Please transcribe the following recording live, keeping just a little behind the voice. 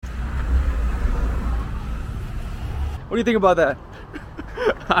What do you think about that?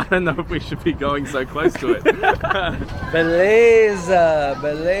 I don't know if we should be going so close to it. Beleza,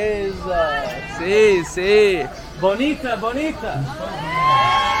 beleza. Sí, sí. Bonita, bonita.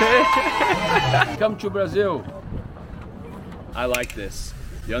 Come to Brazil. I like this.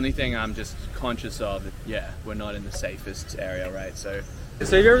 The only thing I'm just conscious of, yeah, we're not in the safest area, right? So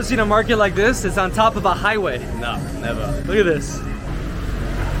have you ever seen a market like this? It's on top of a highway. no, never. Look at this.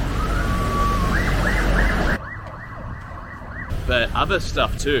 But other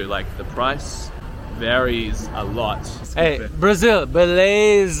stuff too, like the price varies a lot. Hey, Brazil,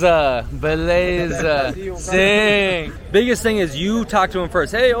 beleza, beleza, sing. Biggest thing is you talk to him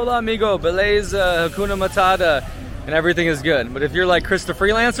first. Hey, hola amigo, beleza, hakuna matata, and everything is good. But if you're like Chris the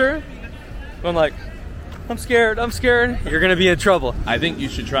Freelancer, I'm like, I'm scared, you're gonna be in trouble. I think you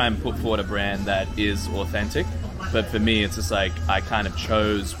should try and put forward a brand that is authentic. But for me, it's just like I kind of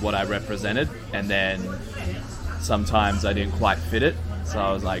chose what I represented, and then sometimes I didn't quite fit it. So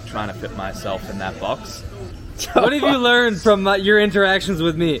I was like trying to fit myself in that box. What have you learned from your interactions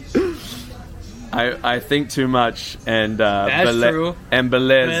with me? I think too much and that's true. And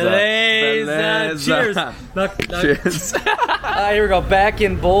beleza. Cheers. Cheers. Here we go. Back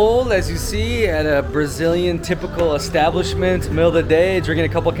in bold, as you see, at a Brazilian typical establishment, middle of the day, drinking a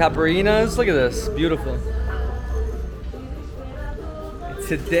couple caipirinhas. Look at this, beautiful.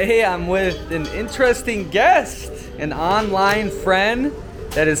 Today I'm with an interesting guest, an online friend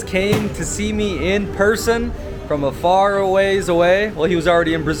that has came to see me in person from a far ways away. Well, he was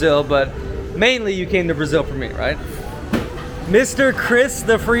already in Brazil, but mainly you came to Brazil for me, right? Mr. Chris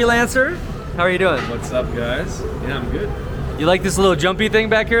the Freelancer, how are you doing? What's up, guys? Yeah, I'm good. You like this little jumpy thing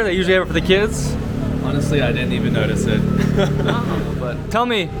back here? They usually have it for the kids. Honestly, I didn't even notice it. But tell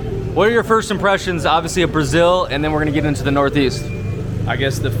me, what are your first impressions, obviously, of Brazil, and then we're gonna get into the Northeast. I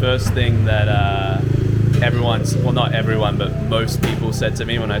guess the first thing that well, not everyone, but most people said to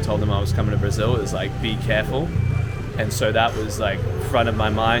me when I told them I was coming to Brazil is like, be careful. And so that was like front of my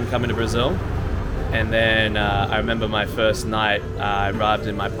mind coming to Brazil. And then I remember my first night, I arrived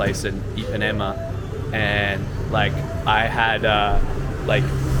in my place in Ipanema, and like I had I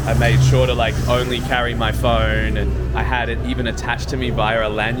made sure to like only carry my phone, and I had it even attached to me via a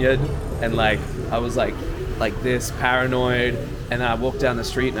lanyard, and like I was like this paranoid. And then I walked down the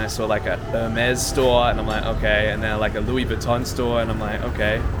street and I saw like a Hermes store, and I'm like, okay. And then like a Louis Vuitton store, and I'm like,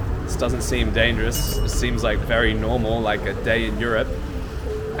 okay, this doesn't seem dangerous. It seems like very normal, like a day in Europe.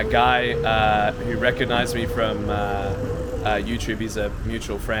 A guy who recognized me from YouTube, he's a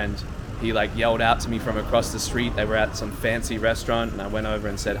mutual friend. He like yelled out to me from across the street. They were at some fancy restaurant, and I went over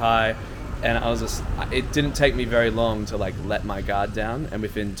and said hi. And I was just, it didn't take me very long to like let my guard down. And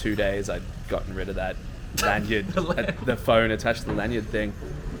within 2 days, I'd gotten rid of that lanyard, the phone attached to the lanyard thing.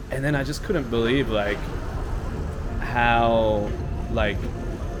 And then I just couldn't believe like how like,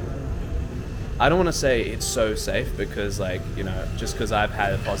 I don't want to say it's so safe because like, you know, just because I've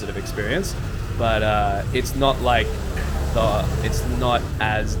had a positive experience, but it's not like it's not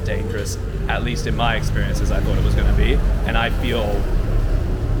as dangerous, at least in my experience, as I thought it was going to be. And I feel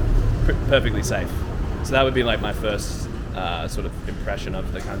perfectly safe. So that would be like my first sort of impression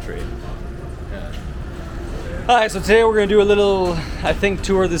of the country. Yeah. Alright, so today we're going to do a little, I think,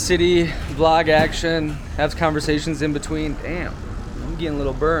 tour of the city, vlog action, have conversations in between. Damn, I'm getting a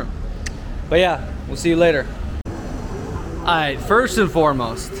little burnt. But yeah, we'll see you later. Alright, first and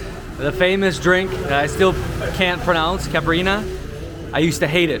foremost, the famous drink that I still can't pronounce, caipirinha. I used to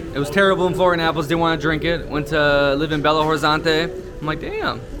hate it. It was terrible in Florianópolis, didn't want to drink it. Went to live in Belo Horizonte. I'm like,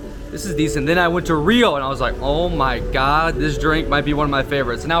 damn, this is decent. Then I went to Rio and I was like, oh my God, this drink might be one of my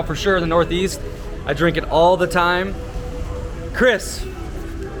favorites. Now for sure in the Northeast, I drink it all the time. Chris,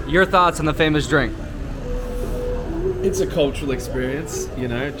 your thoughts on the famous drink? It's a cultural experience, you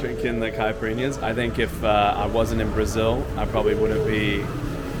know, drinking the caipirinhas. I think if I wasn't in Brazil, I probably wouldn't be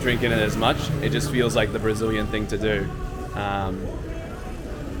drinking it as much. It just feels like the Brazilian thing to do.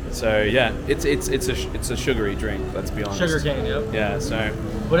 So yeah, it's a sugary drink. Let's be honest. Sugar cane, yep. Yeah. So.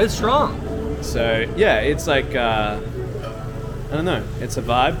 But it's strong. So yeah, it's like I don't know. It's a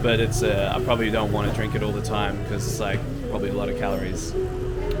vibe, but it's I probably don't want to drink it all the time because it's like probably a lot of calories.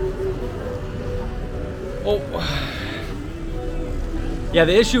 Oh. Yeah,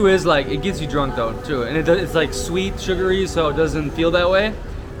 the issue is like it gets you drunk though too, and it's like sweet, sugary, so it doesn't feel that way.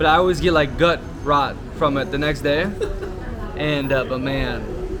 But I always get like gut rot from it the next day. And but man,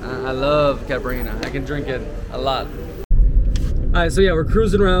 I love caipirinha. I can drink it a lot. All right, so yeah, we're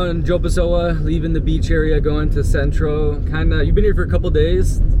cruising around João Pessoa, leaving the beach area, going to Centro. You've been here for a couple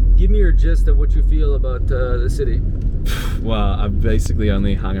days. Give me your gist of what you feel about the city. Well, I've basically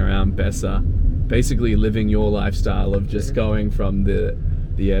only hung around Bessa basically living your lifestyle of just going from the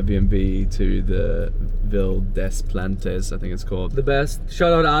Airbnb to the Ville des Plantes, I think it's called. The best.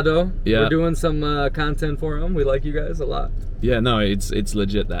 Shout out Ado. Yeah. We're doing some content for him. We like you guys a lot. Yeah, no, it's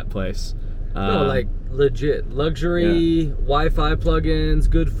legit, that place. No, like legit luxury, Wi-Fi plugins,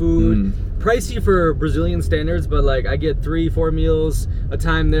 good food, pricey for Brazilian standards, but like I get 3-4 meals a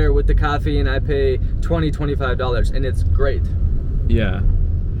time there with the coffee, and I pay $20-$25, and it's great. Yeah,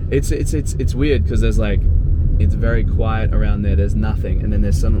 it's weird because there's like, it's very quiet around there. There's nothing, and then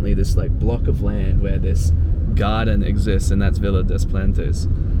there's suddenly this like block of land where this garden exists, and that's Villa des Plantes.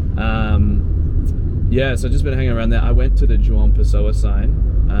 Yeah, so I've just been hanging around there. I went to the João Pessoa sign.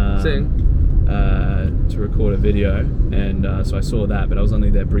 To record a video, and so I saw that, but I was only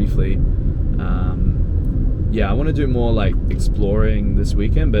there briefly. Yeah, I want to do more like exploring this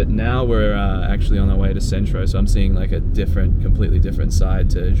weekend, but now we're actually on our way to Centro, so I'm seeing like a completely different side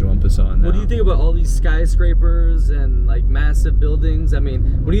to João Pessoa now. What do you think about all these skyscrapers and like massive buildings? I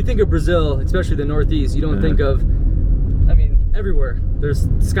mean, what do you think of Brazil, especially the Northeast? You don't think of, I mean, everywhere there's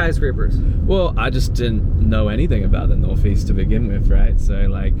skyscrapers. Well, I just didn't know anything about the Northeast to begin with, right? So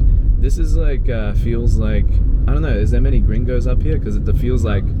like, this is like feels like, I don't know, is there many gringos up here? Because it feels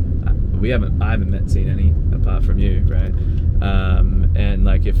like I haven't seen any apart from you, right? And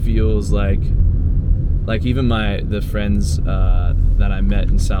like it feels like even the friends that I met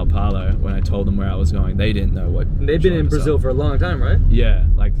in Sao Paulo, when I told them where I was going, they didn't know what. They've been in Brazil for a long time, right? Yeah,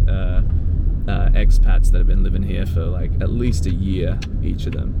 like expats that have been living here for like at least a year, each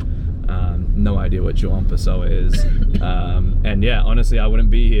of them. No idea what João Pessoa is. And yeah, honestly, I wouldn't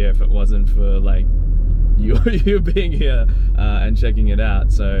be here if it wasn't for like you being here and checking it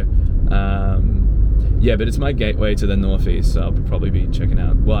out. So yeah, but it's my gateway to the Northeast, so I'll probably be checking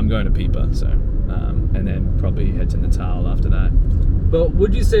out. Well, I'm going to Pipa, so and then probably head to Natal after that. But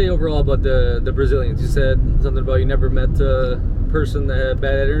what'd you say overall about the Brazilians? You said something about you never met a person that had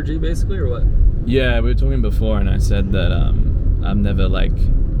bad energy, basically, or what? Yeah, we were talking before, and I said that I've never, like,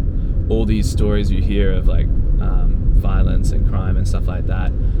 all these stories you hear of like violence and crime and stuff like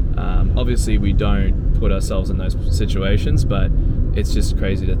that. Obviously, we don't put ourselves in those situations, but it's just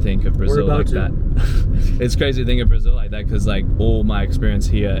crazy to think of Brazil like that. It's crazy to think of Brazil like that because, like, all my experience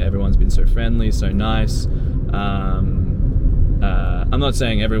here, everyone's been so friendly, so nice. I'm not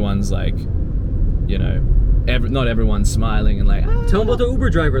saying everyone's like, you know, not everyone's smiling and like. Tell them about the Uber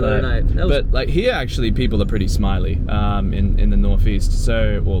driver the other night. But like here, actually, people are pretty smiley in the Northeast.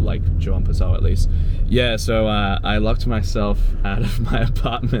 So, or like João Pessoa at least. Yeah. So I locked myself out of my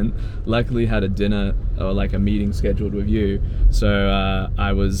apartment. Luckily, had a dinner or like a meeting scheduled with you. So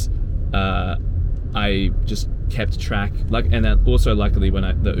I just kept track. And then also luckily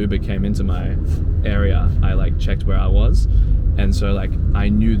when the Uber came into my area, I like checked where I was, and so like I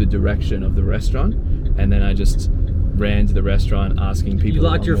knew the direction of the restaurant. And then I just ran to the restaurant asking people. You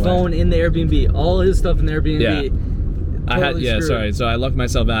locked your phone in the Airbnb, all his stuff in the Airbnb. Yeah. So I locked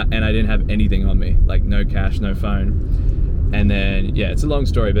myself out and I didn't have anything on me, like no cash, no phone. And then, yeah, it's a long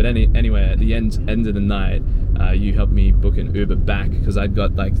story, but anyway, at the end of the night, you helped me book an Uber back because I'd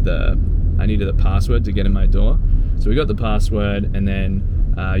got like I needed a password to get in my door. So we got the password, and then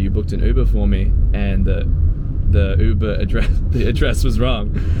you booked an Uber for me, and the Uber address was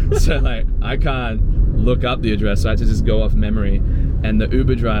wrong. So like I can't look up the address, so I had to just go off memory. And the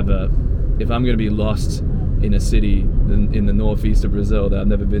Uber driver, if I'm going to be lost in a city in the northeast of Brazil that I've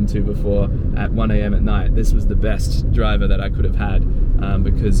never been to before at 1 a.m. at night, this was the best driver that I could have had,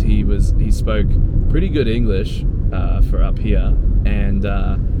 because he spoke pretty good English for up here, and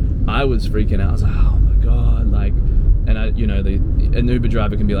I was freaking out. I was like, oh my god, like. And an Uber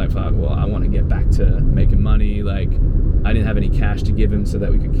driver can be like, fuck, well, I want to get back to making money. Like, I didn't have any cash to give him so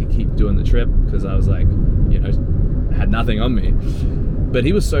that we could keep doing the trip, because I was like, had nothing on me. But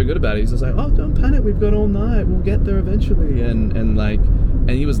he was so good about it. He was like, oh, don't panic, we've got all night, we'll get there eventually. And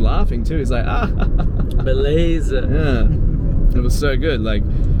he was laughing too. He's like, Beleza. Yeah, it was so good. Like,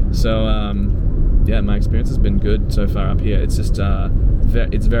 so yeah, my experience has been good so far up here. It's just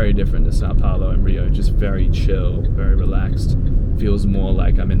it's very different to Sao Paulo and Rio. Just very chill, very relaxed. Feels more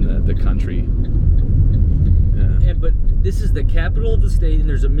like I'm in the country. Yeah. But this is the capital of the state, and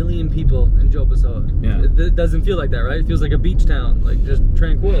there's 1 million people in João Pessoa. Yeah. It doesn't feel like that, right? It feels like a beach town, like just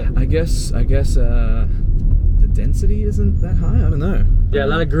tranquil. I guess the density isn't that high. I don't know. Yeah, a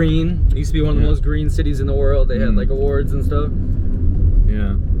lot of green. It used to be one of the most green cities in the world. They had like awards and stuff.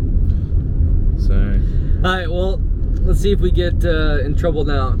 Yeah. So. All right. Well, let's see if we get in trouble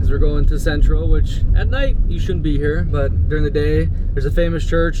now, because we're going to Central, which at night you shouldn't be here, but during the day there's a famous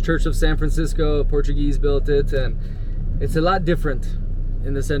church of San Francisco. A Portuguese built it, and it's a lot different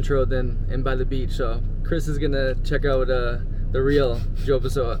in the centro than in by the beach. So Chris is gonna check out the real Joe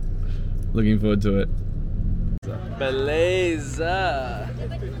Pessoa. Looking forward to it. Beleza.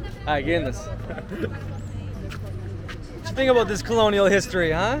 Alright, get in this. What you think about this colonial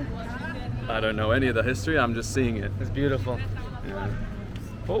history, huh? I don't know any of the history, I'm just seeing it. It's beautiful. Yeah.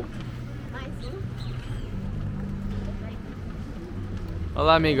 Oh.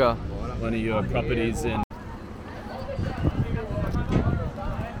 Hola, amigo. One of your properties in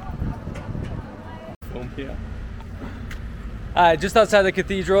here. Alright, just outside the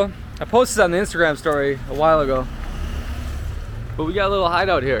cathedral. I posted on the Instagram story a while ago. But we got a little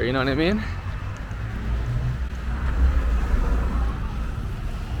hideout here, you know what I mean?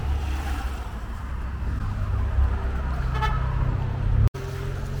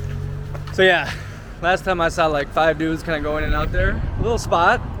 So yeah, last time I saw like 5 dudes kind of going in and out there. A little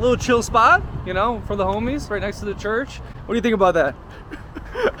spot, a little chill spot, you know, for the homies, right next to the church. What do you think about that?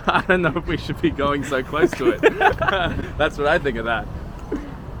 I don't know if we should be going so close to it. That's what I think of that.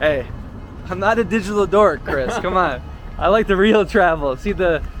 Hey, I'm not a digital dork, Chris. Come on. I like the real travel. See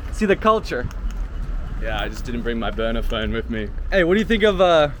the culture. Yeah, I just didn't bring my burner phone with me. Hey, what do you think of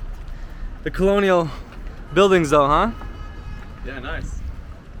the colonial buildings though, huh? Yeah, nice.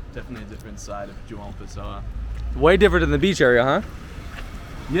 Definitely a different side of João Pessoa. Way different than the beach area, huh?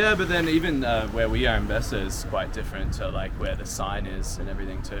 Yeah, but then even where we are in Bessa is quite different to like where the sign is and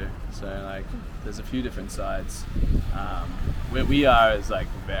everything too. So like there's a few different sides. Where we are is like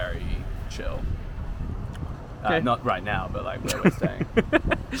very chill. Okay. Not right now, but like where we're staying.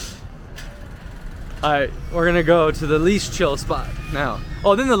 Alright, we're gonna go to the least chill spot now.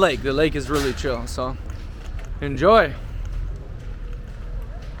 Oh, then the lake. The lake is really chill, so enjoy.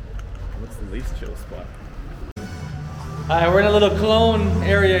 What's the least chill spot? Alright, we're in a little cologne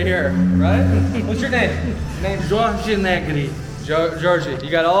area here, right? What's your name? Jorge Negri. Georgie.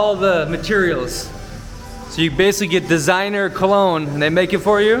 You got all the materials. So you basically get designer cologne and they make it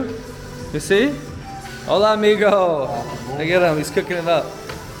for you. You see? Hola, amigo. Look at him, he's cooking it up.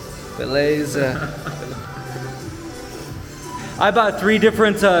 Beleza. I bought 3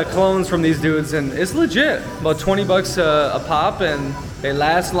 different colognes from these dudes and it's legit. About 20 bucks a pop and they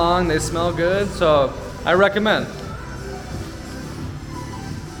last long, they smell good, so I recommend.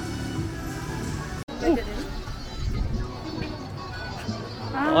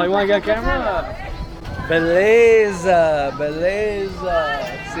 Oh, you want to get a camera? Beleza, beleza.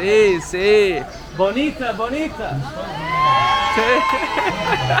 Sí, sí. Bonita, bonita. Sí.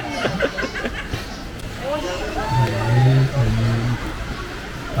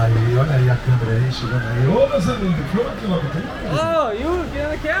 Aí, olha aí a câmera aí, chegando aí. Ô, meus amigos, que aqui, Oh, you get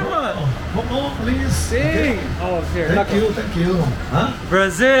on the camera. Come on, please. Sim. Oh, here. Thank you, thank you. Huh?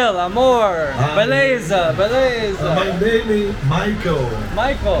 Brazil, amor. Beleza, My beleza. name is Michael.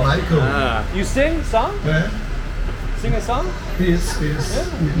 Michael. Michael. Ah, You sing song? É? Sing a song? Yes,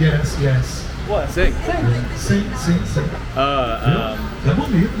 yes, yes. What? Sing. Sim, sim, sim. É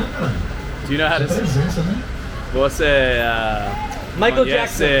bonito, né, cara? do you know how to Essa sing? presença, né? Você Michael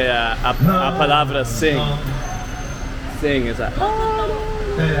conhece Jackson. a palavra sing? Não. Sing is like,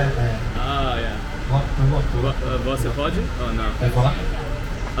 É. ah, yeah. Você pode ou não? Quer falar?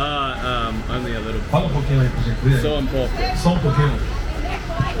 Only a little. Fala um pouquinho aí pra gente ver. Só um pouco. Só um pouquinho.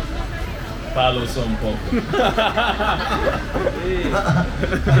 Falo só um pouco.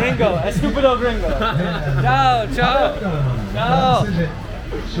 Gringo, estúpido gringo. Tchau, tchau. Tchau.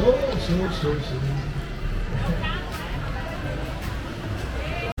 Show.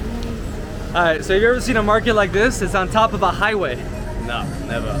 Alright, so have you ever seen a market like this? It's on top of a highway. No,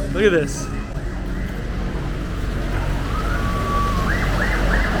 never. Look at this.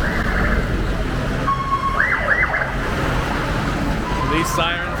 These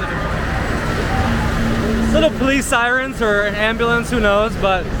sirens and Little police sirens or an ambulance, who knows,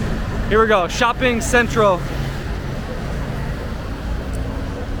 but here we go. Shopping Central.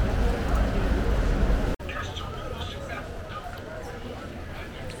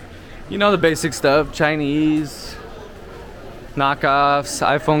 You know the basic stuff, Chinese, knockoffs,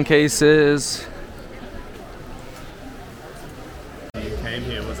 iPhone cases. you came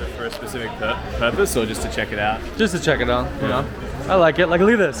here, was it for a specific purpose or just to check it out? Just to check it out, you know. I like it. Like,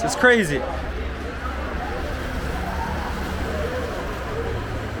 look at this. It's crazy. It's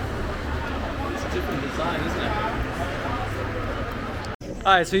a different design, isn't it?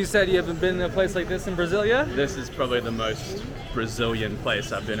 All right, so you said you haven't been in a place like this in Brazil yet? This is probably the most Brazilian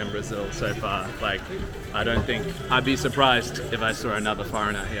place I've been in Brazil so far. Like, I don't think I'd be surprised if I saw another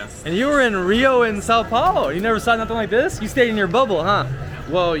foreigner here. And you were in Rio and Sao Paulo. You never saw nothing like this? You stayed in your bubble, huh?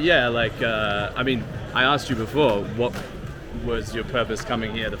 Well, yeah, like, I mean, I asked you before, was your purpose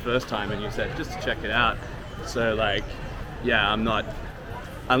coming here the first time? And you said just to check it out. So like, yeah, I'm not,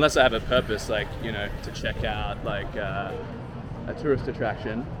 unless I have a purpose, like, you know, to check out like a tourist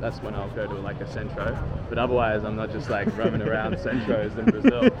attraction, that's when I'll go to like a centro. But otherwise, I'm not just like roaming around centros in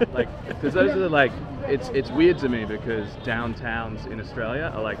Brazil. Like, because those are like, it's weird to me because downtowns in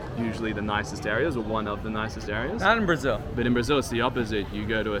Australia are like usually the nicest areas or one of the nicest areas. Not in Brazil. But in Brazil, it's the opposite. You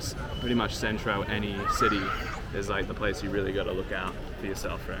go to pretty much centro, any city is like the place you really got to look out for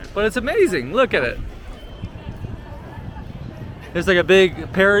yourself, right? But it's amazing. Look at it. There's like a big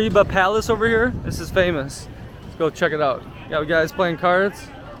Paraíba Palace over here. This is famous. Let's go check it out. Got guys playing cards.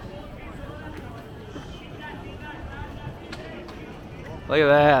 Look at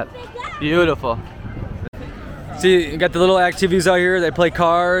that. Beautiful. See, you got the little activities out here. They play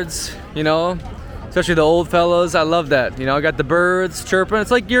cards, you know, especially the old fellows. I love that. You know, I got the birds chirping.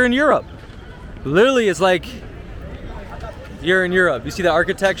 It's like you're in Europe. Literally, it's like you're in Europe. You see the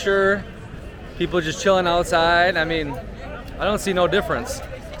architecture, people just chilling outside. I mean, I don't see no difference.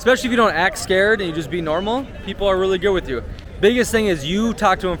 Especially if you don't act scared and you just be normal, people are really good with you. Biggest thing is you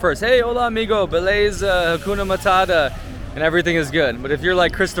talk to them first. Hey, hola amigo, beleza, hakuna matata, and everything is good. But if you're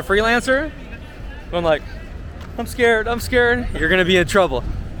like Chris the Freelancer, going like, I'm scared, you're gonna be in trouble.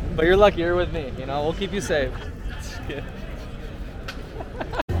 But you're lucky you're with me, you know, we'll keep you safe.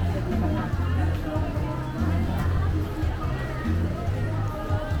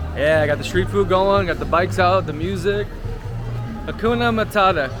 Yeah, I got the street food going, got the bikes out, the music. Hakuna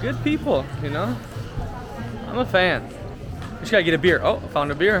Matata, good people, you know? I'm a fan. Just gotta get a beer. Oh, I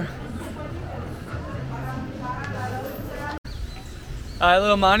found a beer. Alright, a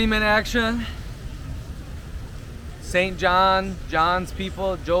little monument action. St. John, John's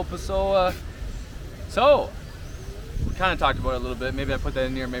people, Joe Pessoa. So, we kind of talked about it a little bit. Maybe I put that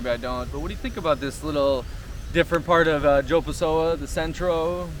in here, maybe I don't. But what do you think about this little different part of Joe Pessoa, the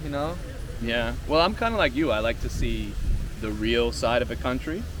Centro, you know? Yeah, well, I'm kind of like you. I like to see the real side of a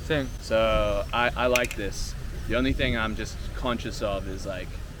country. Same. So I like this. The only thing I'm just conscious of is like,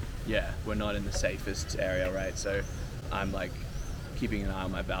 yeah, we're not in the safest area, right? So I'm like keeping an eye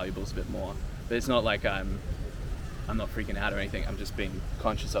on my valuables a bit more. But it's not like I'm not freaking out or anything. I'm just being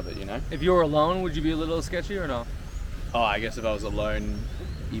conscious of it, you know? If you were alone, would you be a little sketchy or no? Oh, I guess if I was alone,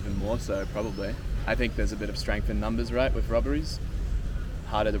 even more so, probably. I think there's a bit of strength in numbers, right, with robberies.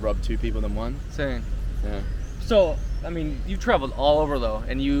 Harder to rob two people than one. Same. Yeah. So, I mean, you've traveled all over though,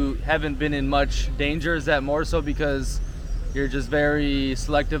 and you haven't been in much danger. Is that more so because you're just very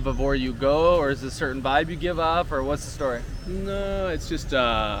selective of where you go, or is it a certain vibe you give off, or what's the story? No, it's just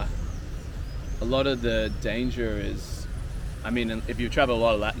a lot of the danger is, I mean, if you travel a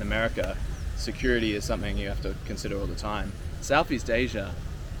lot of Latin America, security is something you have to consider all the time. Southeast Asia,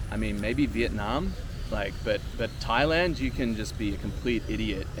 I mean, maybe Vietnam, like, but Thailand, you can just be a complete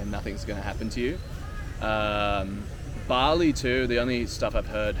idiot and nothing's going to happen to you. Bali too, the only stuff I've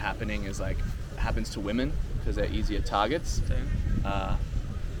heard happening is like happens to women because they're easier targets.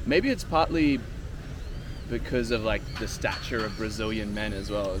 Maybe it's partly because of like the stature of Brazilian men as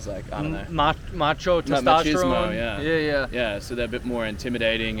well. It's like, I don't know, macho testosterone. Machismo, yeah. So they're a bit more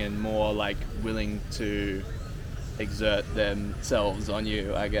intimidating and more like willing to exert themselves on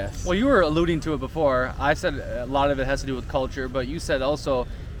you, I guess. Well, you were alluding to it before. I said a lot of it has to do with culture, but you said also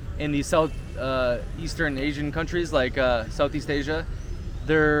in the Eastern Asian countries like Southeast Asia,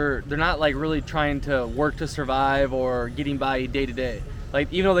 they're not like really trying to work to survive or getting by day to day.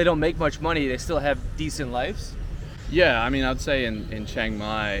 Like, even though they don't make much money, they still have decent lives. Yeah, I mean, I'd say in Chiang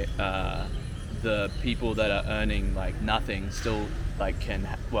Mai, the people that are earning like nothing still like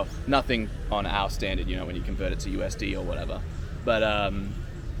nothing on our standard, you know, when you convert it to USD or whatever, but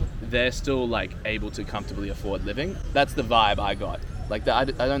they're still like able to comfortably afford living. That's the vibe I got. Like, I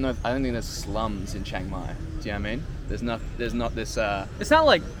don't know, I don't think there's slums in Chiang Mai. Do you know what I mean? There's not this. It's not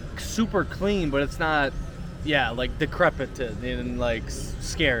like super clean, but it's not, like decrepit and like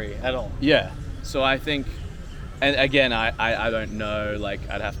scary at all. Yeah. So I think, and again, I don't know. Like,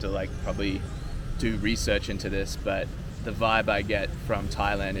 I'd have to like probably do research into this, but the vibe I get from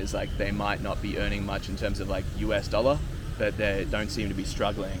Thailand is like they might not be earning much in terms of like US dollar, but they don't seem to be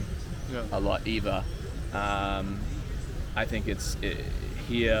struggling a lot either. I think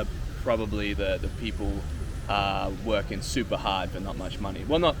here probably the people are working super hard for not much money.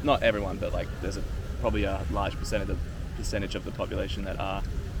 Well, not everyone, but like there's probably a large percentage of the population that are.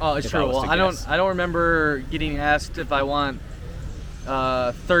 Oh, it's true. Well, I don't remember getting asked if I want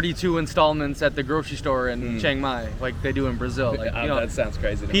 32 installments at the grocery store in Chiang Mai like they do in Brazil. Like, that sounds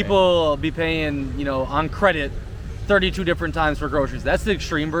crazy to people be paying, on credit 32 different times for groceries. That's the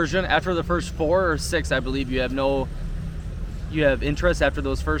extreme version. After the first 4 or 6, I believe you have no you have interest. After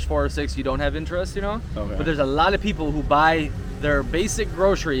those first 4 or 6, you don't have interest, you know? Okay. But there's a lot of people who buy their basic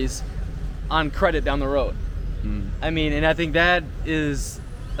groceries on credit down the road. I mean, and I think that is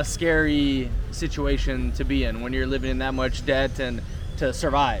a scary situation to be in when you're living in that much debt and to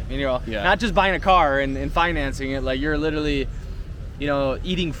survive, you know? Yeah. Not just buying a car and financing it, like you're literally, you know,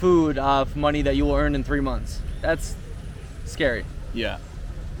 eating food off money that you will earn in 3 months. That's scary. Yeah.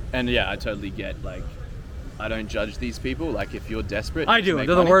 And yeah, I totally get, like, I don't judge these people. Like, if you're desperate, I to do. make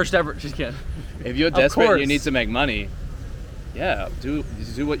They're money- the worst ever. Just kidding. If you're Of desperate and you course. need to make money, yeah, do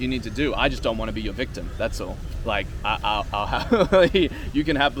what you need to do. I just don't want to be your victim. That's all. Like, I'll you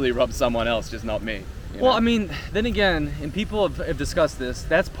can happily rob someone else, just not me. you Well, know? I mean, then again, and people have discussed this,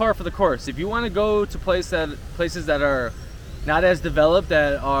 that's par for the course. If you want to go to places that are not as developed,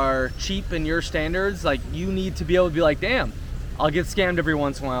 that are cheap in your standards, like, you need to be able to be like, damn, I'll get scammed every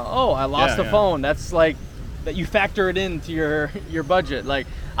once in a while. Oh, I lost Yeah, a yeah. phone. That's like, that you factor it into your budget. Like,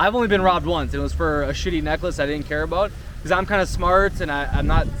 I've only been robbed once. It was for a shitty necklace I didn't care about. Because I'm kind of smart and I'm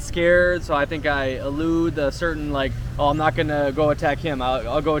not scared, so I think I elude a certain, like, oh, I'm not gonna go attack him.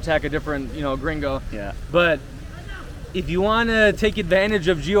 I'll go attack a different, you know, gringo. Yeah. But if you want to take advantage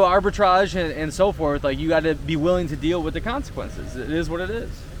of geo arbitrage and so forth, like, you got to be willing to deal with the consequences. It is what it is.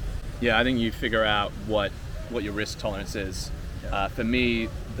 Yeah, I think you figure out what your risk tolerance is. For me,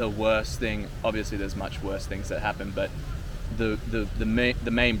 the worst thing, obviously there's much worse things that happen, but the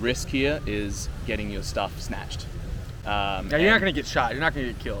main risk here is getting your stuff snatched. Yeah, you're not gonna get shot. You're not gonna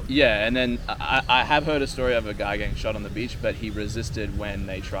get killed. Yeah, and then I have heard a story of a guy getting shot on the beach, but he resisted when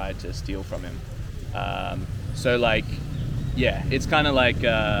they tried to steal from him. So, like, yeah, it's kind of like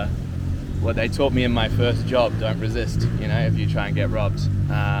what they taught me in my first job: don't resist. You know, if you try and get robbed.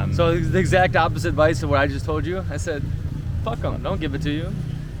 So it's the exact opposite advice of what I just told you. I said, fuck them. Don't give it to you.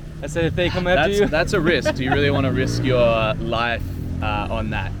 I said, if they come after you. That's a risk. Do you really want to risk your life on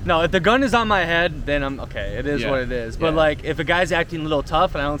that? No, if the gun is on my head, then I'm okay. It is Yeah. what it is. But Yeah. like, if a guy's acting a little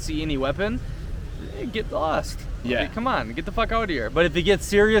tough and I don't see any weapon, get lost. Yeah. Like, come on, get the fuck out of here. But if it gets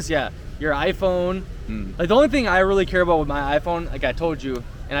serious, yeah, your iPhone. Like, the only thing I really care about with my iPhone, like I told you,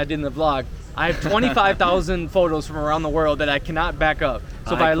 and I did in the vlog, I have 25,000 photos from around the world that I cannot back up.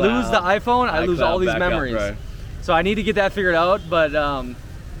 So if I lose the iPhone, I lose all iCloud these backup, memories. bro. So I need to get that figured out. But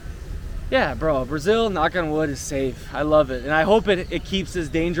yeah, bro, Brazil, knock on wood, is safe. I love it. And I hope it keeps this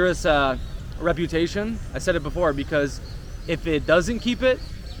dangerous reputation. I said it before, because if it doesn't keep it,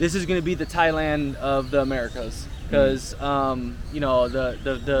 this is going to be the Thailand of the Americas. Because, you know,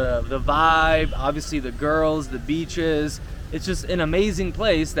 the vibe, obviously the girls, the beaches, it's just an amazing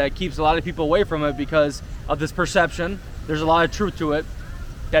place that keeps a lot of people away from it because of this perception. There's a lot of truth to it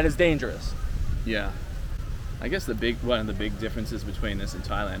that is dangerous. Yeah. I guess one of the big differences between this and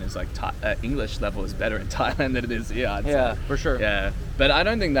Thailand is like English level is better in Thailand than it is here. I'd Yeah, say. for sure. Yeah, but I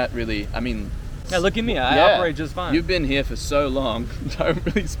don't think that really. I mean, Yeah, look at me. I yeah, operate just fine. You've been here for so long, don't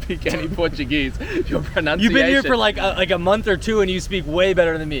really speak any Portuguese. Your pronunciation. You've been here for like a month or two, and you speak way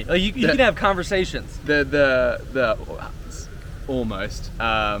better than me. Like, you can have conversations. the almost.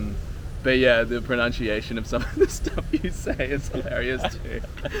 But yeah, the pronunciation of some of the stuff you say is hilarious too.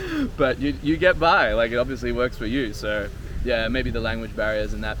 But you get by, like, it obviously works for you. So yeah, maybe the language barrier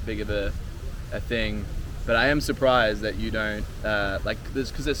isn't that big of a thing. But I am surprised that you don't, like,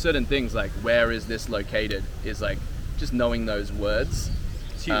 because there's certain things like, where is this located, is like, just knowing those words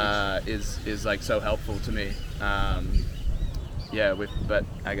It's huge. is like so helpful to me. Yeah, but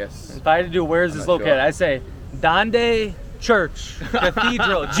I guess. If I had to do where is I'm this not located, sure. I say Donde Church,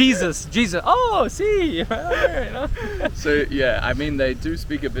 Cathedral, Jesus. Oh, see. You know? So yeah, I mean, they do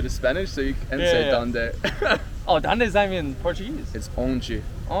speak a bit of Spanish, so you can say Yeah. donde. Oh, Donde is not even Portuguese. It's onde.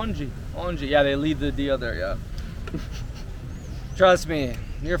 Onge. Yeah, they leave the D other, yeah. Trust me,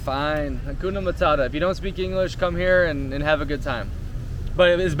 you're fine. Hakuna Matata. If you don't speak English, come here and have a good time.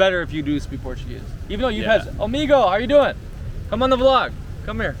 But it's better if you do speak Portuguese. Even though you've Yeah. had, Amigo, how are you doing? Come on the vlog.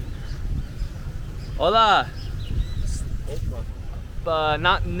 Come here. Hola.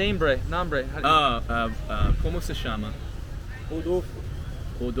 Not nombre. Como se chama? Rodolfo.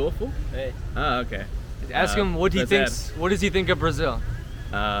 Rodolfo? Hey. Okay. Ask him what he prazer. thinks. What does he think of Brazil?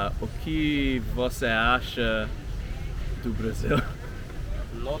 O que você acha do Brasil?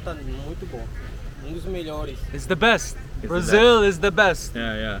 Nota muito bom. Dos melhores. It's the best. the Brazil is the best.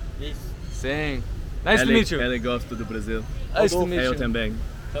 Yeah. Isso. Sing. Nice to meet you. Ele gosta do Brasil. Nice to meet Eu you. também.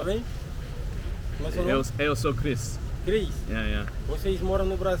 Tá bem? Como é seu nome? Eu sou Chris. Cris. Yeah. Vocês moram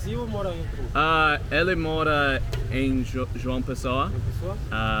no Brasil ou moram em outro? Ele mora em João Pessoa. Uma pessoa?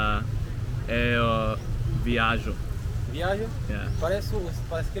 Eu viajo. Viaja? Yeah. Parece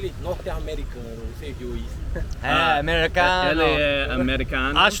aquele norte-americano, você viu isso? Americano. Ele é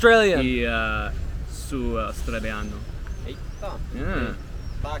americano. Australian. E sul-australiano. Eita. Yeah.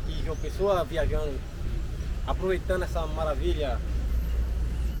 Tá aqui em João Pessoa viajando, aproveitando essa maravilha.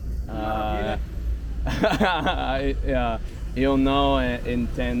 Eu não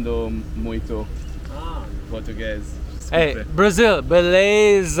entendo muito Ah, português. Hey, Desculpe. Brazil,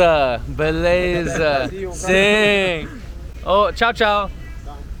 beleza, beleza. Sim. Oh, ciao, ciao.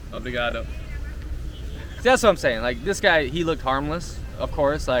 Obrigado. See, that's what I'm saying. Like this guy, he looked harmless, of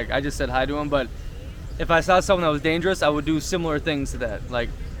course. Like I just said hi to him, but if I saw someone that was dangerous, I would do similar things to that. Like,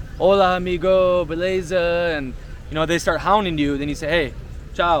 hola amigo, beleza, and you know they start hounding you. Then you say, hey,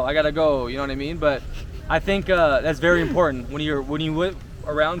 ciao, I gotta go. You know what I mean? But I think that's very important when you live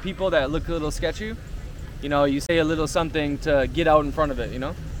around people that look a little sketchy. You know, you say a little something to get out in front of it. You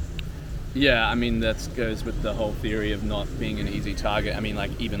know? Yeah, I mean that goes with the whole theory of not being an easy target. I mean, like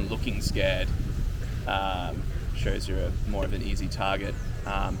even looking scared shows you're more of an easy target.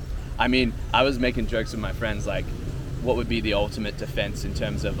 I mean, I was making jokes with my friends like, what would be the ultimate defense in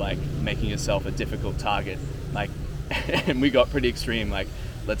terms of like making yourself a difficult target? Like, and we got pretty extreme. Like,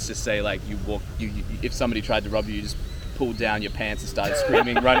 let's just say like you if somebody tried to rob you, you just pulled down your pants and started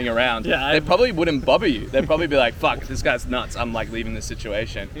screaming, running around. Yeah, they probably wouldn't bother you. They'd probably be like, fuck, this guy's nuts. I'm like leaving this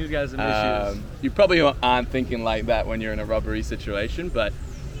situation. These guys have issues. You probably aren't thinking like that when you're in a robbery situation, but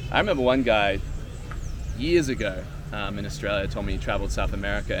I remember one guy years ago in Australia told me he traveled South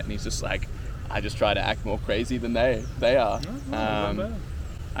America, and he's just like, I just try to act more crazy than they are.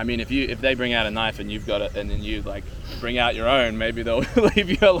 I mean, if they bring out a knife and you've got it, and then you like bring out your own, maybe they'll leave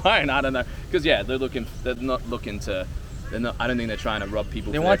you alone. I don't know, because yeah, they're not looking to. I don't think they're trying to rob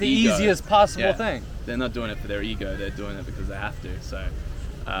people. They for want their the ego. easiest possible Yeah. thing. They're not doing it for their ego. They're doing it because they have to. So,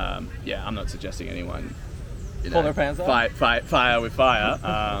 yeah, I'm not suggesting anyone Pull their pants off? fight fire with fire.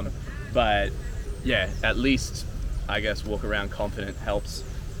 But yeah, at least I guess walk around confident helps.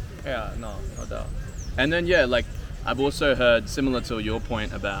 Yeah, no doubt. And then yeah, like I've also heard similar to your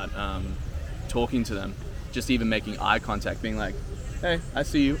point about talking to them, just even making eye contact, being like, "Hey, I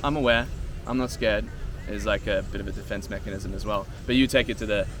see you. I'm aware. I'm not scared." Is like a bit of a defense mechanism as well. But you take it to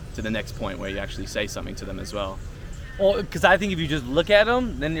the next point where you actually say something to them as well. Well, because I think if you just look at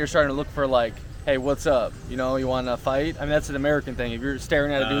them, then you're starting to look for like, hey, what's up? You know, you want to fight? I mean, that's an American thing. If you're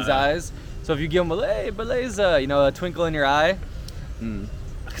staring at a dude's eyes, so if you give them a, hey, beleza, you know, a twinkle in your eye.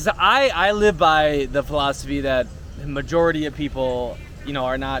 Because I live by the philosophy that the majority of people, you know,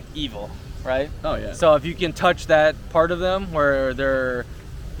 are not evil, right? Oh yeah. So if you can touch that part of them where they're,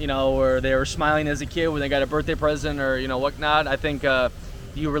 you know, where they were smiling as a kid when they got a birthday present or, you know, whatnot, I think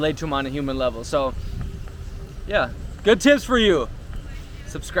you relate to them on a human level. So, yeah, good tips for you.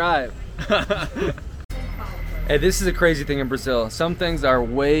 Subscribe. Hey, this is a crazy thing in Brazil. Some things are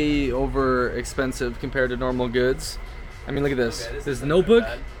way over expensive compared to normal goods. I mean, look at this. This notebook,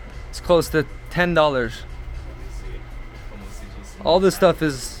 it's close to $10. All this stuff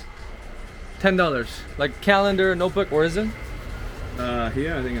is $10. Like calendar, notebook, where is it?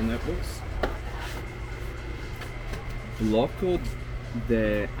 Here, I think in notebooks. Bloco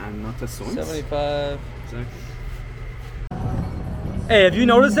de anotações. 75. So, Hey, have you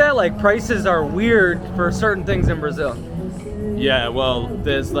noticed that? Like, prices are weird for certain things in Brazil. yeah, well,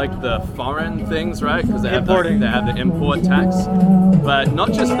 there's like the foreign things, right? Because they have Importing. the import tax. But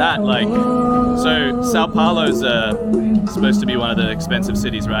not just that, like, so Sao Paulo's supposed to be one of the expensive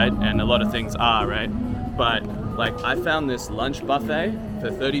cities, right? And a lot of things are, right? But like, I found this lunch buffet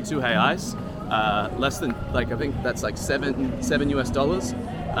for 32 reais, less than, like, I think that's like $7 US.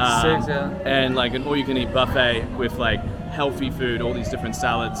 Six, yeah. And like an all-you-can-eat buffet with like healthy food, all these different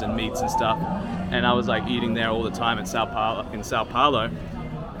salads and meats and stuff. And I was like eating there all the time in Sao Paulo.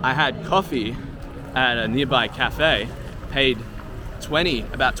 I had coffee at a nearby cafe, paid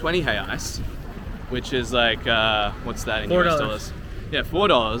about 20 reais, which is like, what's that in $4. US dollars? Yeah,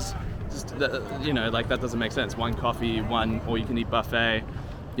 $4. Just, you know, like that doesn't make sense. One coffee, one all-you-can-eat buffet.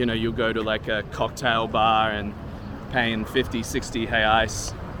 You know, you'll go to like a cocktail bar and paying 50, 60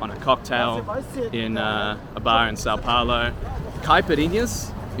 reais on a cocktail in a bar in Sao Paulo.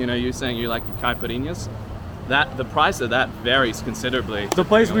 Caipirinhas, you know, you're saying you like your caipirinhas. The price of that varies considerably. The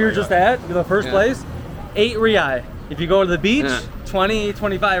place we were just at, the first Yeah. place, 8 reais. If you go to the beach, Yeah. 20,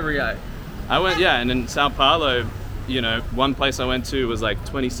 25 reais. I went, yeah, and in Sao Paulo, you know, one place I went to was like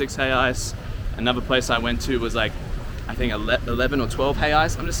 26 reais. Another place I went to was like, I think 11 or 12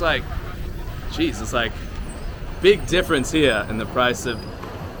 reais. I'm just like, geez, it's like big difference here in the price of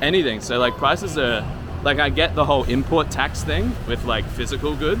anything. So like prices are, like I get the whole import tax thing with like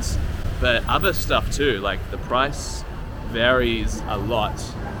physical goods, but other stuff too, like the price varies a lot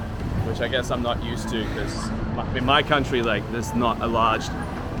which I guess I'm not used to because in my country, like, there's not a large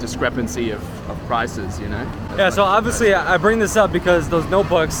discrepancy of prices, you know? Yeah, so obviously I bring this up because those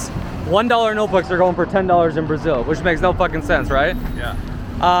notebooks, $1 notebooks are going for $10 in Brazil, which makes no fucking sense, right? Yeah.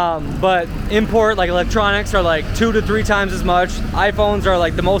 But import, like electronics, are like 2 to 3 times as much. iPhones are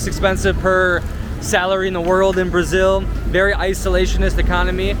like the most expensive per salary in the world in Brazil. Very isolationist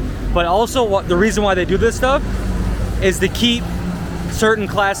economy. But also the reason why they do this stuff is to keep certain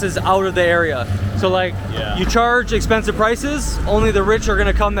classes out of the area. So like, you charge expensive prices, only the rich are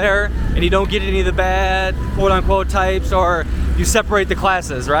gonna come there, and you don't get any of the bad, quote unquote, types, or you separate the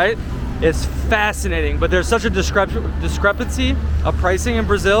classes, right? It's fascinating, but there's such a discrepancy of pricing in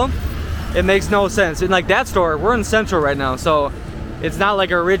Brazil, it makes no sense. In like that store, we're in Central right now, so it's not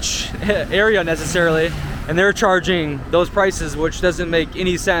like a rich area necessarily, and they're charging those prices, which doesn't make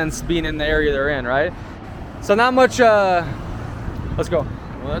any sense being in the area they're in, right? So not much, let's go.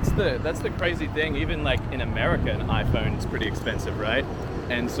 Well, that's the crazy thing. Even like in America, an iPhone is pretty expensive, right?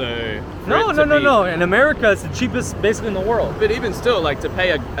 And so No. In America, it's the cheapest basically in the world. But even still, like to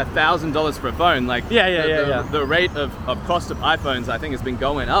pay $1,000 for a phone, like the rate of cost of iPhones, I think, has been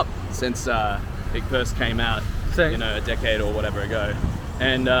going up since it first came out, Same. you know, a decade or whatever ago.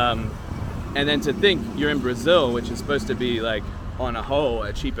 And then to think you're in Brazil, which is supposed to be like on a whole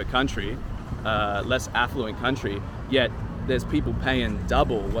a cheaper country, less affluent country, yet there's people paying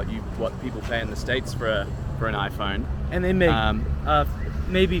double what people pay in the States for an iPhone. And they make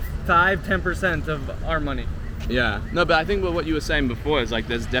maybe 5-10% of our money. Yeah, no, but I think what you were saying before is like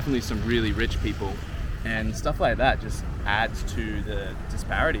there's definitely some really rich people, and stuff like that just adds to the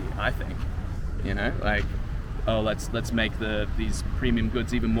disparity, I think. You know, like, oh, let's make these premium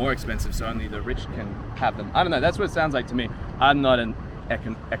goods even more expensive so only the rich can have them. I don't know, that's what it sounds like to me. I'm not an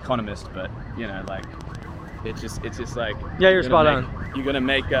economist, but you know, like it's just like, yeah, you're spot on. You're gonna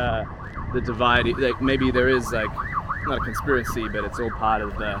make the divide, like maybe there is like not a conspiracy, but it's all part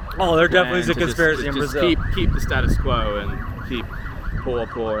of the. Oh, there definitely is a plan to conspiracy in just Brazil. Keep the status quo and keep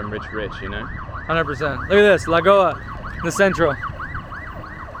poor and rich, you know. 100%. Look at this, Lagoa, the Central.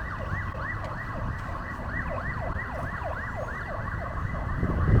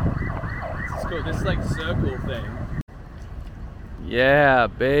 It's cool. This like circle thing. Yeah,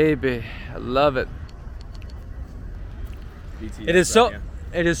 baby, I love it. BTS It is right so. here.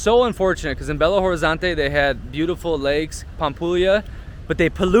 It is so unfortunate because in Belo Horizonte they had beautiful lakes, Pampulha, but they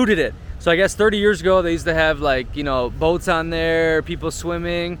polluted it. So I guess 30 years ago they used to have like, you know, boats on there, people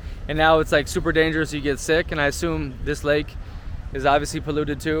swimming, and now it's like super dangerous, you get sick. And I assume this lake is obviously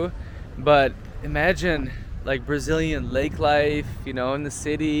polluted too. But imagine like Brazilian lake life, you know, in the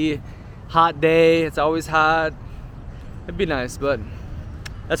city, hot day, it's always hot. It'd be nice, but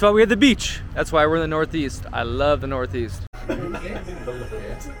that's why we have the beach. That's why we're in the Northeast. I love the Northeast.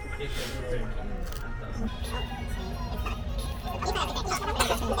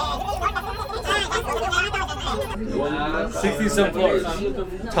 60-some floors.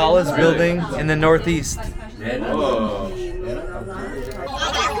 Tallest building in the Northeast.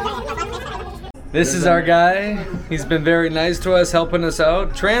 This is our guy. He's been very nice to us, helping us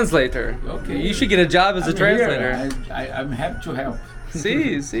out. Translator. Okay, you should get a job as a translator. I'm happy to help.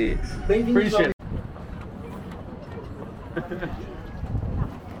 See. Appreciate it.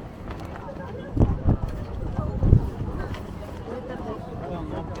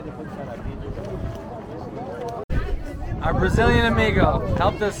 Our Brazilian amigo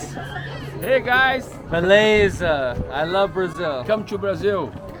helped us. Hey guys, Beleza. I love Brazil. come to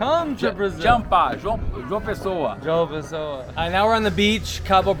Brazil. Come to Brazil. Champa, João Pessoa. Joe Pessoa. Now we're on the beach,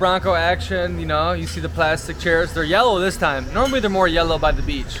 Cabo Branco action. You know, you see the plastic chairs. They're yellow this time. Normally they're more yellow by the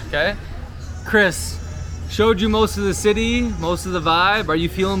beach, okay? Chris, showed you most of the city, most of the vibe. Are you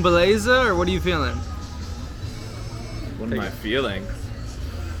feeling beleza or what are you feeling? What am I feeling?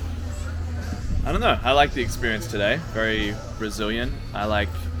 I don't know. I like the experience today. Very Brazilian. I like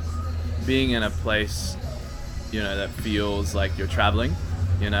being in a place, you know, that feels like you're traveling,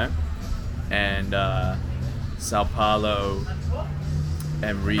 you know? And Sao Paulo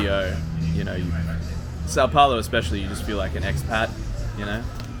and Rio, you know, Sao Paulo especially, you just feel like an expat, you know?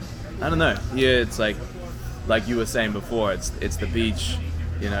 I don't know. Here it's like you were saying before, it's the beach,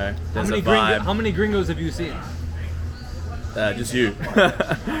 you know, there's a vibe. How many gringos have you seen? Just you.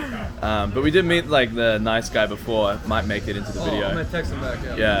 But we did meet like the nice guy before. Might make it into the video. I'm gonna text him back.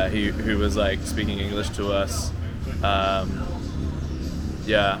 Yeah, who was like speaking English to us.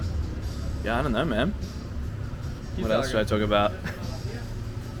 Yeah, I don't know, man. What else should I talk about?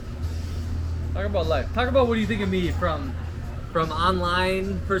 Talk about life. Talk about what do you think of me from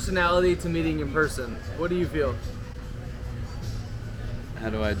online personality to meeting in person. What do you feel? How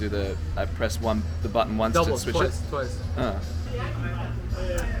do I do I press the button once to switch it? Twice. Oh.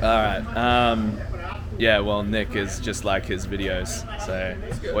 Alright. Yeah, well, Nick is just like his videos. So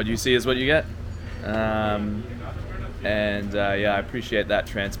what you see is what you get. Yeah, I appreciate that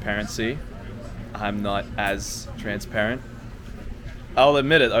transparency. I'm not as transparent. I'll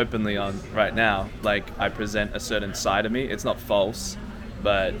admit it openly on right now. Like, I present a certain side of me. It's not false,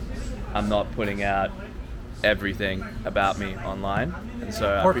 but I'm not putting out everything about me online. And so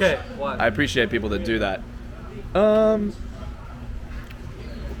I appreciate people that do that.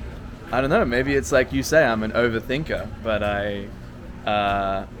 I don't know, maybe it's like you say, I'm an overthinker, but I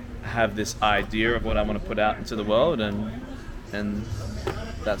have this idea of what I want to put out into the world, and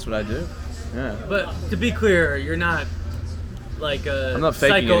that's what I do. Yeah. But to be clear, you're not like a I'm not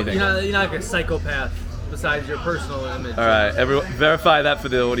faking anything. You're not like a psychopath besides your personal image. All right, everyone, verify that for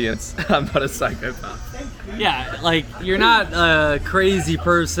the audience. I'm not a psychopath. Yeah, like you're not a crazy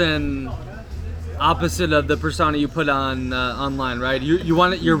person opposite of the persona you put on online, right?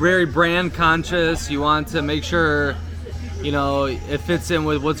 You're very brand conscious. You want to make sure, it fits in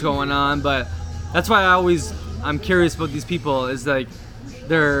with what's going on. But that's why I'm curious about these people. Is like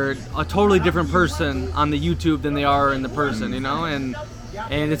they're a totally different person on the YouTube than they are in the person,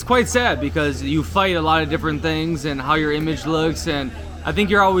 and it's quite sad because you fight a lot of different things and how your image looks, and I think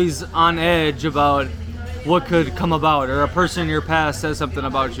you're always on edge about what could come about, or a person in your past says something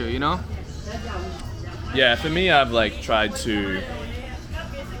about you, Yeah, for me, I've tried to.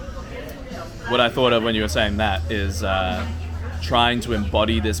 What I thought of when you were saying that is trying to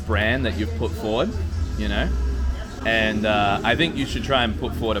embody this brand that you've put forward, And I think you should try and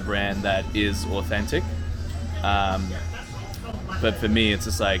put forward a brand that is authentic. But for me, it's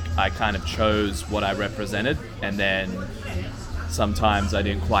just like I kind of chose what I represented, and then sometimes I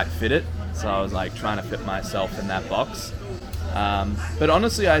didn't quite fit it. So I was trying to fit myself in that box. But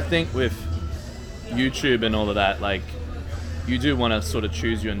honestly, I think with YouTube and all of that, you do want to sort of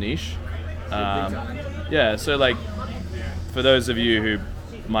choose your niche. Yeah, so for those of you who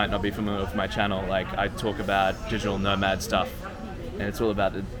might not be familiar with my channel, I talk about digital nomad stuff, and it's all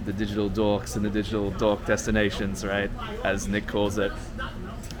about the digital dorks and the digital dork destinations, right, as Nick calls it.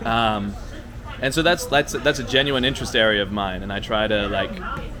 And so that's a genuine interest area of mine, and I try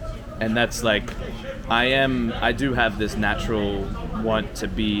to and that's I do have this natural want to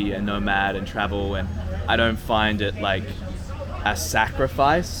be a nomad and travel, and I don't find it a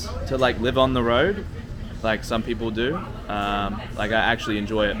sacrifice to live on the road like some people do. I actually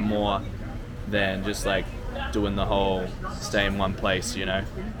enjoy it more than just doing the whole stay in one place,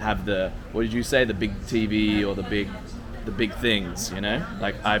 have what did you say, the big TV or the big things,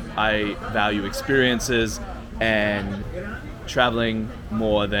 I value experiences and traveling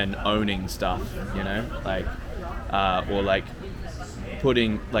more than owning stuff, or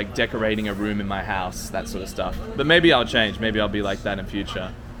putting decorating a room in my house, that sort of stuff. But maybe I'll change. Maybe I'll be like that in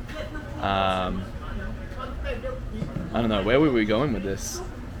future. I don't know. Where were we going with this?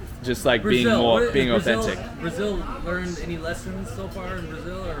 Just Brazil. being authentic. Brazil learned any lessons so far in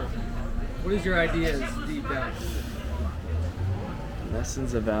Brazil, or what is your ideas deep down?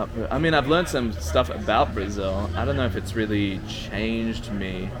 Lessons about. I mean, I've learned some stuff about Brazil. I don't know if it's really changed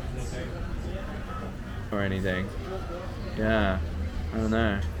me or anything. Yeah, I don't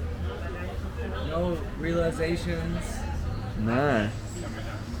know. No realizations. No.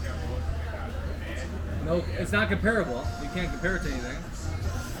 No, it's not comparable. You can't compare it to anything.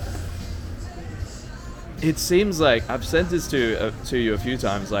 It seems like I've said this to you a few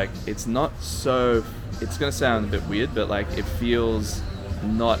times. It's not so. It's gonna sound a bit weird, but it feels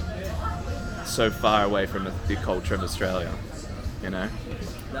not so far away from the culture of Australia. The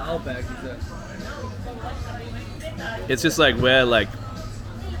outback, you said. It's just we're I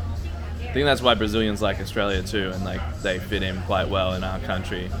think that's why Brazilians like Australia too, and they fit in quite well in our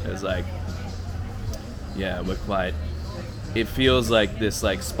country. It's yeah, we're quite. It feels like this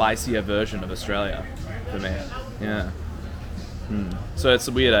spicier version of Australia for me. Yeah. So it's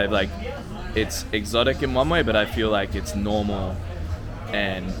weird. It's exotic in one way, but I feel like it's normal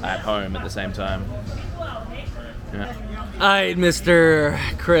and at home at the same time. Yeah. All right, Mr.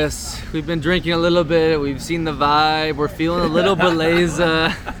 Chris, we've been drinking a little bit. We've seen the vibe. We're feeling a little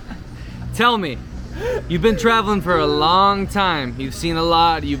beleza. Tell me, you've been traveling for a long time. You've seen a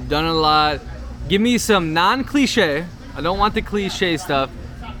lot. You've done a lot. Give me some non-cliche. I don't want the cliche stuff.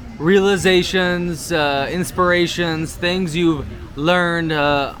 Realizations, inspirations, things you've learned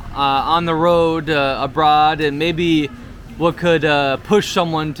on the road, abroad, and maybe what could push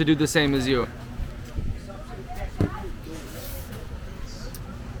someone to do the same as you.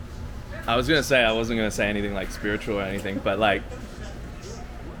 I was gonna say I wasn't gonna say anything spiritual or anything, but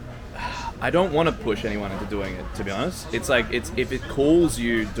I don't want to push anyone into doing it, to be honest. It's like, if it calls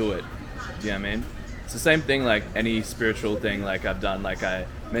you, do it. Do you know what I mean? It's the same thing like any spiritual thing like I've done. Like I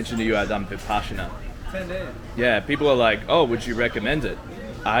mentioned to you, I've done Vipassana. 10 days. Yeah, people are like, oh, would you recommend it?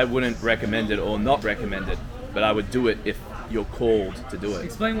 I wouldn't recommend it or not recommend it, but I would do it if you're called to do it.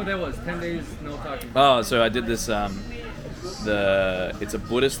 Explain what that was. 10 days, no talking. Oh, so I did this, it's a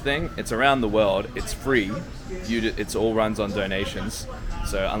Buddhist thing. It's around the world. It's free. It's all runs on donations.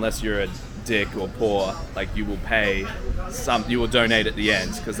 So unless you're a dick or poor, like you will pay you will donate at the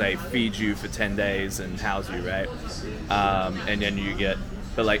end because they feed you for 10 days and house you, right? And then you get,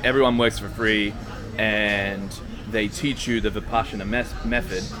 but like everyone works for free and they teach you the Vipassana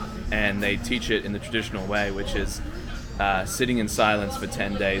method, and they teach it in the traditional way, which is sitting in silence for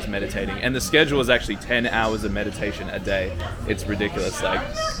 10 days meditating. And the schedule is actually 10 hours of meditation a day. It's ridiculous. Like,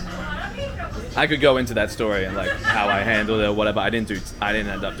 I could go into that story and like how I handled it or whatever. I didn't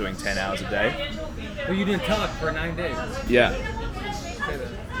end up doing 10 hours a day. Well, you didn't talk for 9 days. Yeah.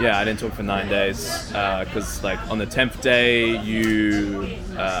 Yeah, I didn't talk for 9 days because like on the 10th day you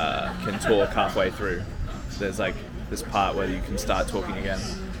can talk halfway through. There's like this part where you can start talking again.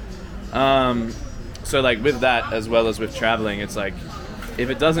 So like with that as well as with traveling, it's like if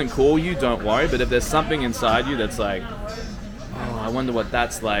it doesn't call you, don't worry. But if there's something inside you that's like, oh, I wonder what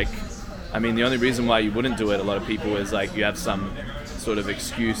that's like. I mean, the only reason why you wouldn't do it, a lot of people, is like you have some sort of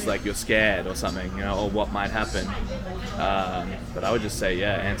excuse, like you're scared or something, you know, or what might happen. But I would just say,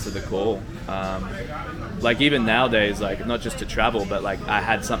 yeah, answer the call. Like even nowadays, like not just to travel, but like I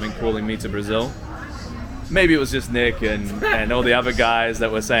had something calling me to Brazil. Maybe it was just Nick and all the other guys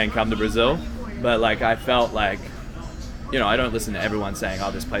that were saying come to Brazil. But like I felt like, you know, I don't listen to everyone saying,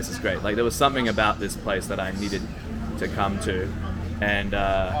 oh, this place is great. Like there was something about this place that I needed to come to. And,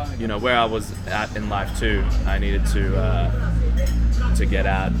 you know, where I was at in life too, I needed to get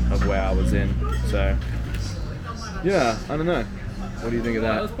out of where I was in. So, yeah, I don't know. What do you think of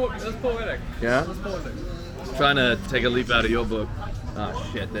that? That's poetic. Yeah? That's poetic. Trying to take a leaf out of your book. Oh,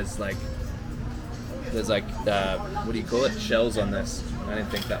 shit, there's like, what do you call it? Shells on this. I didn't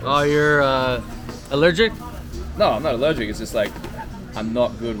think that was... Oh, you're allergic? No, I'm not allergic. It's just like, I'm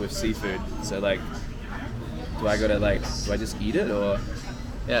not good with seafood. So like, do I just eat it or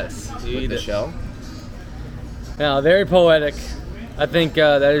Yes, you with eat the it. shell? Yeah, very poetic. I think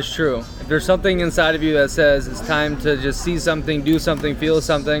that is true. If there's something inside of you that says it's time to just see something, do something, feel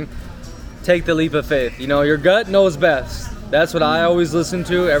something, take the leap of faith. You know, your gut knows best. That's what I always listen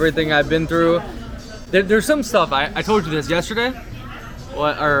to, everything I've been through. There's some stuff, I told you this yesterday,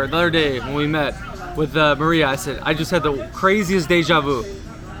 or the other day when we met with Maria. I said, I just had the craziest deja vu.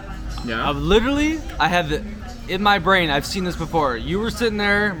 Yeah. I have in my brain, I've seen this before. You were sitting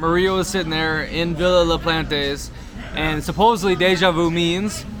there, Maria was sitting there in Villa La Plantes, and supposedly deja vu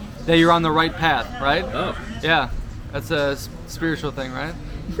means that you're on the right path, right? Oh. Yeah, that's a spiritual thing, right?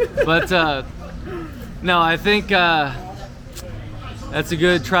 But no, I think that's a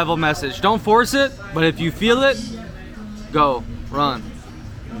good travel message. Don't force it, but if you feel it, go, run.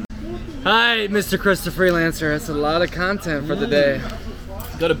 Hi, Mr. Christopher Freelancer. That's a lot of content for the day.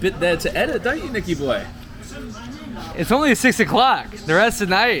 Got a bit there to edit, don't you, Nicky boy? It's only 6 o'clock. The rest of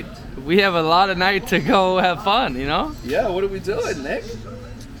the night, we have a lot of night to go have fun, you know? Yeah, what are we doing, Nick?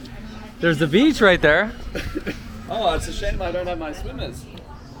 There's the beach right there. Oh, it's a shame I don't have my swimmers.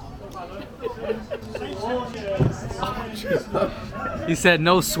 He said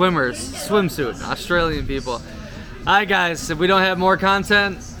no swimmers. Swimsuit. Australian people. Hi, guys. If we don't have more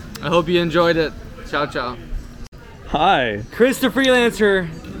content, I hope you enjoyed it. Ciao, ciao. Hi. Christopher Freelancer,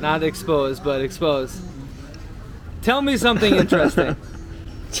 not exposed, but exposed. Tell me something interesting.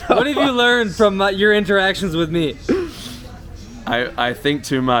 What have you learned from your interactions with me? I think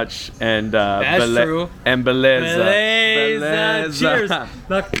too much and That's true. And beleza. Beleza.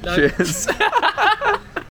 Cheers. Cheers.